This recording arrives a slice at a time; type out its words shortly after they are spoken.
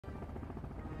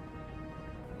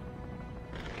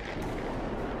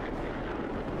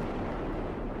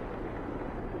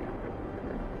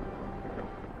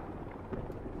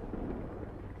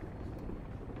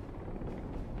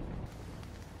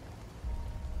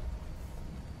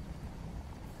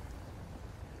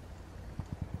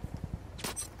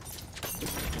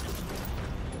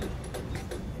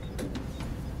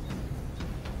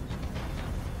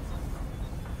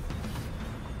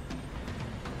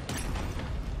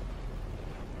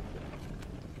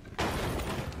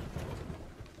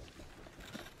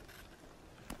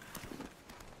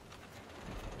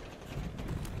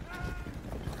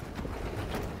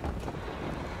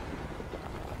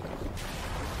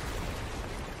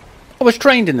I was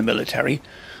trained in the military,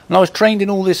 and I was trained in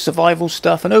all this survival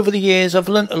stuff, and over the years I've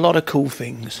learnt a lot of cool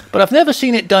things, but I've never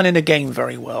seen it done in a game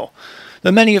very well,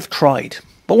 though many have tried.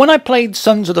 But when I played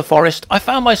Sons of the Forest, I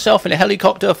found myself in a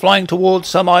helicopter flying towards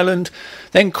some island,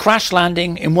 then crash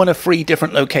landing in one of 3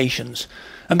 different locations,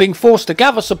 and being forced to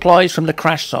gather supplies from the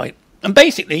crash site, and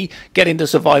basically get into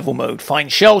survival mode,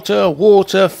 find shelter,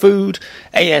 water, food,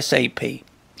 ASAP.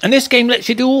 And this game lets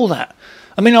you do all that.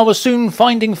 I mean, I was soon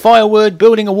finding firewood,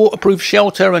 building a waterproof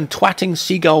shelter, and twatting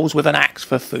seagulls with an axe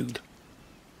for food.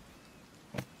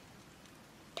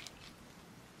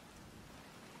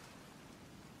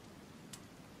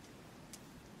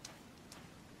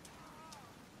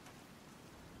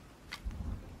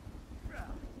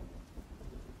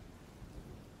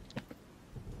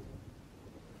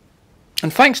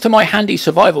 And thanks to my handy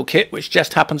survival kit, which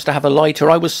just happens to have a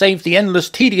lighter, I was saved the endless,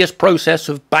 tedious process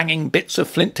of banging bits of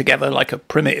flint together like a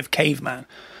primitive caveman.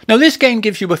 Now, this game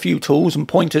gives you a few tools and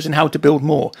pointers on how to build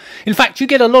more. In fact, you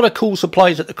get a lot of cool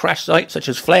supplies at the crash site, such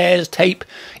as flares, tape,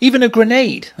 even a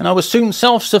grenade, and I was soon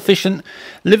self-sufficient,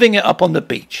 living it up on the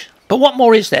beach. But what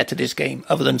more is there to this game,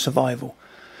 other than survival?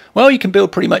 Well, you can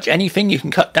build pretty much anything. You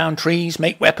can cut down trees,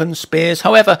 make weapons, spears.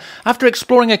 However, after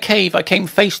exploring a cave, I came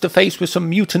face to face with some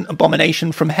mutant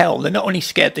abomination from hell that not only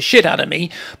scared the shit out of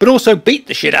me, but also beat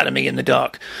the shit out of me in the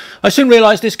dark. I soon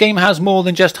realised this game has more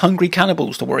than just hungry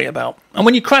cannibals to worry about. And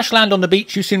when you crash land on the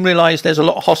beach, you soon realise there's a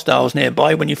lot of hostiles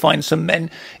nearby when you find some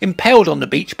men impaled on the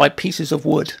beach by pieces of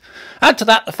wood. Add to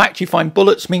that the fact you find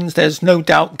bullets means there's no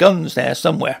doubt guns there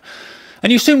somewhere.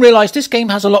 And you soon realise this game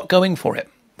has a lot going for it.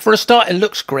 For a start, it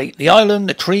looks great. The island,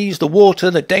 the trees, the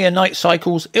water, the day and night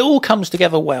cycles, it all comes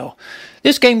together well.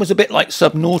 This game was a bit like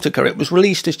Subnautica. It was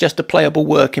released as just a playable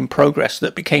work in progress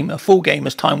that became a full game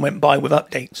as time went by with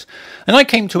updates. And I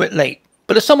came to it late.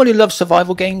 But as someone who loves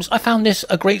survival games, I found this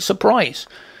a great surprise.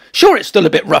 Sure, it's still a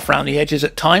bit rough around the edges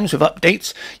at times with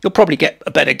updates. You'll probably get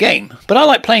a better game. But I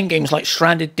like playing games like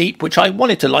Stranded Deep, which I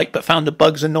wanted to like but found the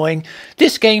bugs annoying.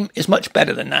 This game is much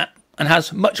better than that and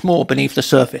has much more beneath the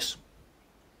surface.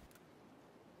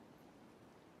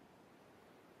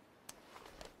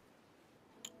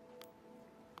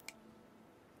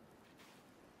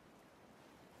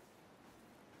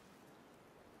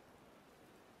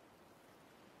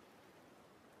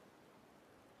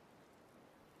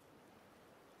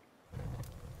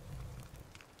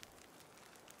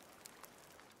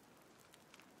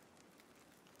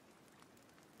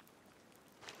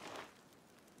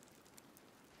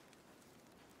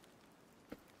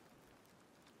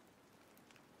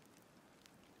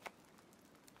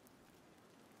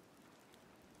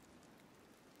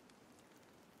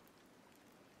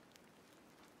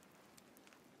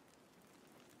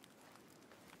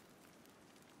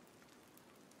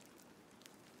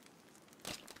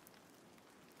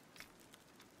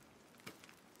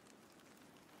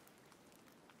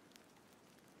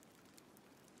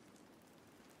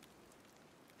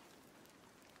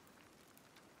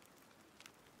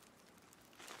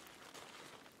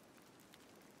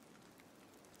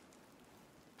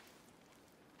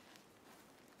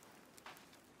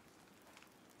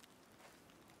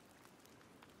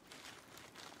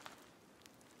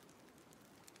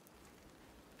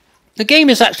 The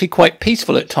game is actually quite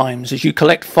peaceful at times as you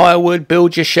collect firewood,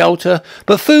 build your shelter,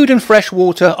 but food and fresh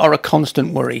water are a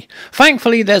constant worry.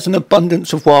 Thankfully, there's an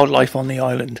abundance of wildlife on the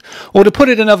island, or to put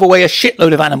it another way, a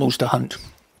shitload of animals to hunt.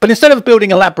 But instead of building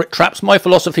elaborate traps, my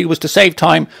philosophy was to save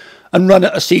time and run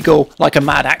at a seagull like a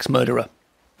mad axe murderer.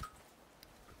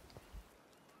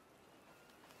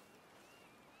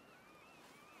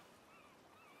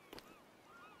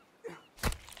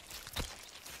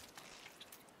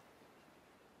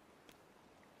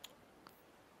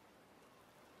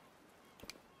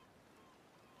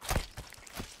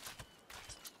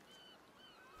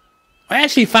 I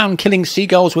actually found killing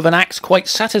seagulls with an axe quite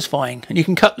satisfying, and you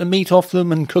can cut the meat off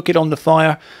them and cook it on the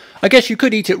fire. I guess you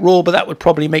could eat it raw, but that would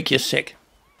probably make you sick.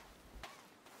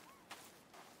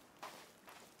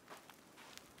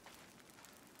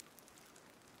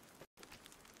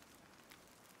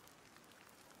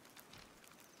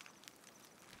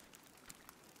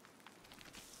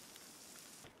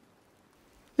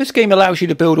 This game allows you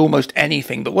to build almost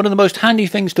anything, but one of the most handy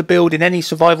things to build in any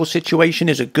survival situation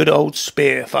is a good old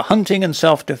spear for hunting and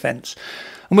self-defense.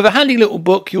 And with a handy little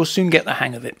book, you'll soon get the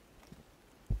hang of it.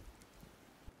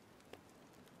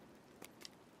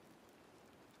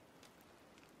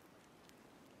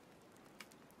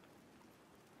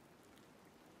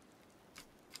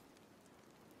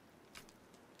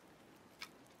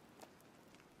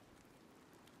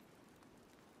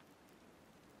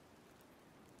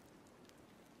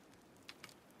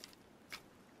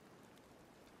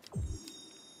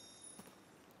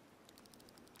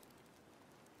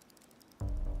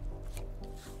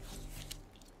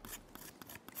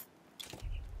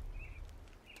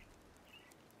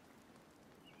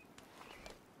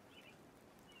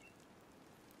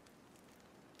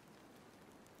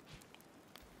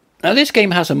 Now, this game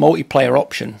has a multiplayer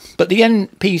option, but the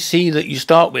NPC that you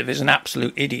start with is an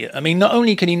absolute idiot. I mean, not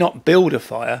only can he not build a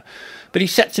fire, but he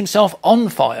sets himself on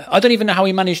fire. I don't even know how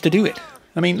he managed to do it.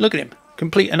 I mean, look at him.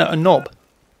 Complete and utter knob.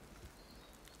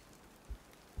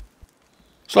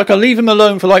 It's like I leave him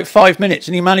alone for like 5 minutes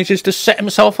and he manages to set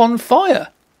himself on fire.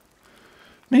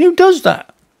 I mean, who does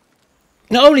that?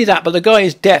 Not only that, but the guy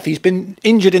is deaf. He's been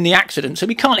injured in the accident, so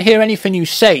he can't hear anything you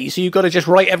say. So you've got to just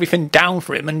write everything down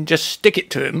for him and just stick it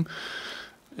to him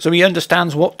so he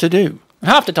understands what to do. And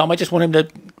half the time, I just want him to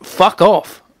fuck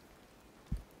off.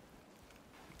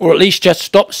 Or at least just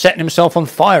stop setting himself on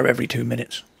fire every 2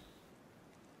 minutes.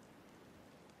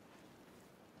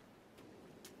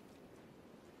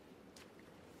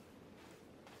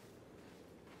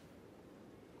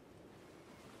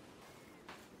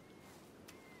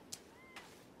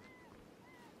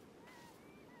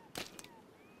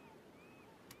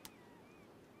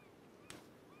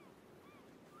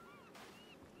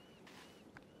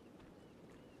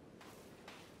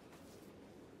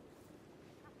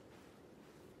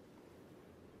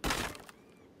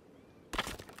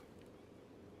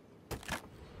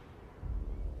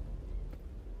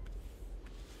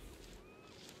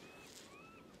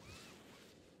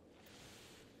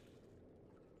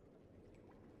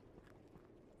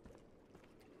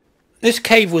 This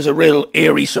cave was a real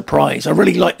eerie surprise. I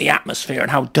really liked the atmosphere and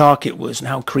how dark it was and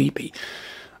how creepy.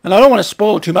 And I don't want to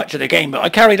spoil too much of the game, but I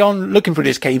carried on looking for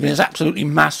this cave and it's absolutely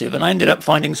massive. And I ended up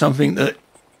finding something that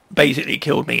basically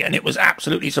killed me, and it was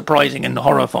absolutely surprising and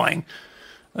horrifying.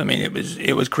 I mean,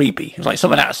 it was creepy. It was like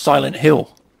something out of Silent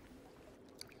Hill.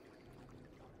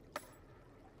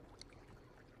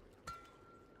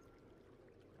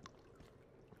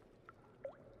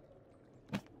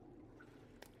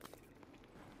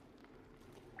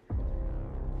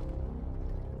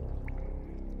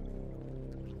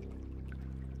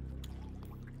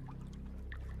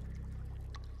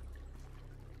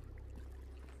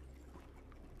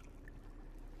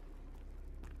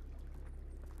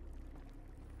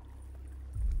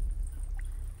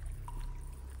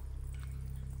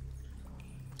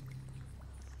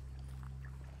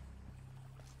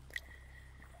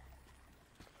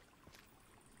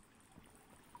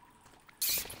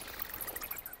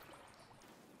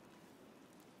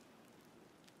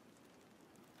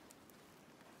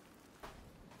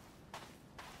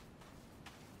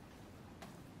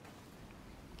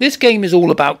 This game is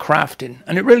all about crafting,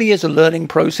 and it really is a learning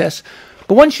process.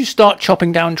 But once you start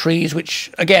chopping down trees, which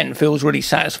again feels really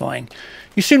satisfying,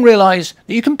 you soon realise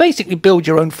that you can basically build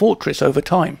your own fortress over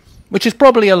time, which is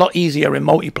probably a lot easier in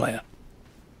multiplayer.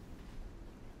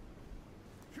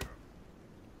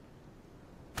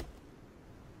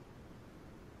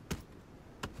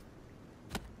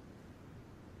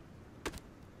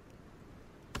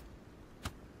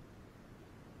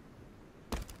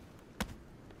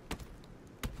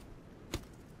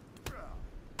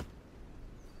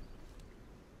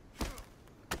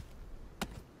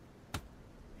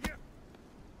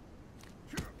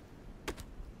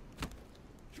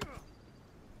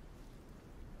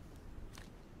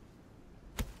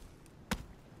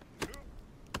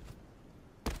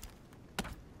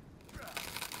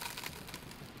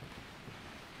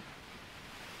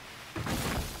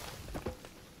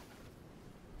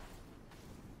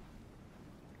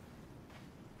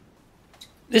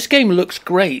 This game looks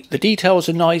great, the details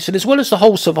are nice, and as well as the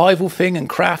whole survival thing and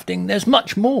crafting, there's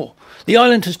much more. The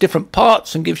island has different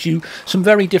parts and gives you some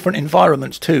very different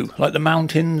environments too, like the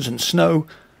mountains and snow.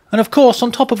 And of course,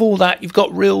 on top of all that, you've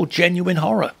got real, genuine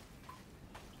horror.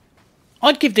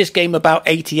 I'd give this game about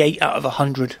 88 out of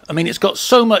 100. I mean, it's got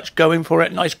so much going for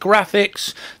it. Nice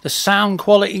graphics, the sound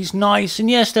quality's nice,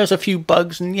 and yes, there's a few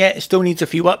bugs, and yeah, it still needs a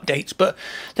few updates, but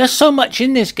there's so much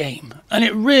in this game, and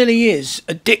it really is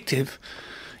addictive.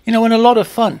 You know, and a lot of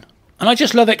fun. And I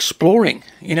just love exploring.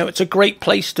 You know, it's a great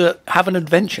place to have an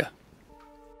adventure.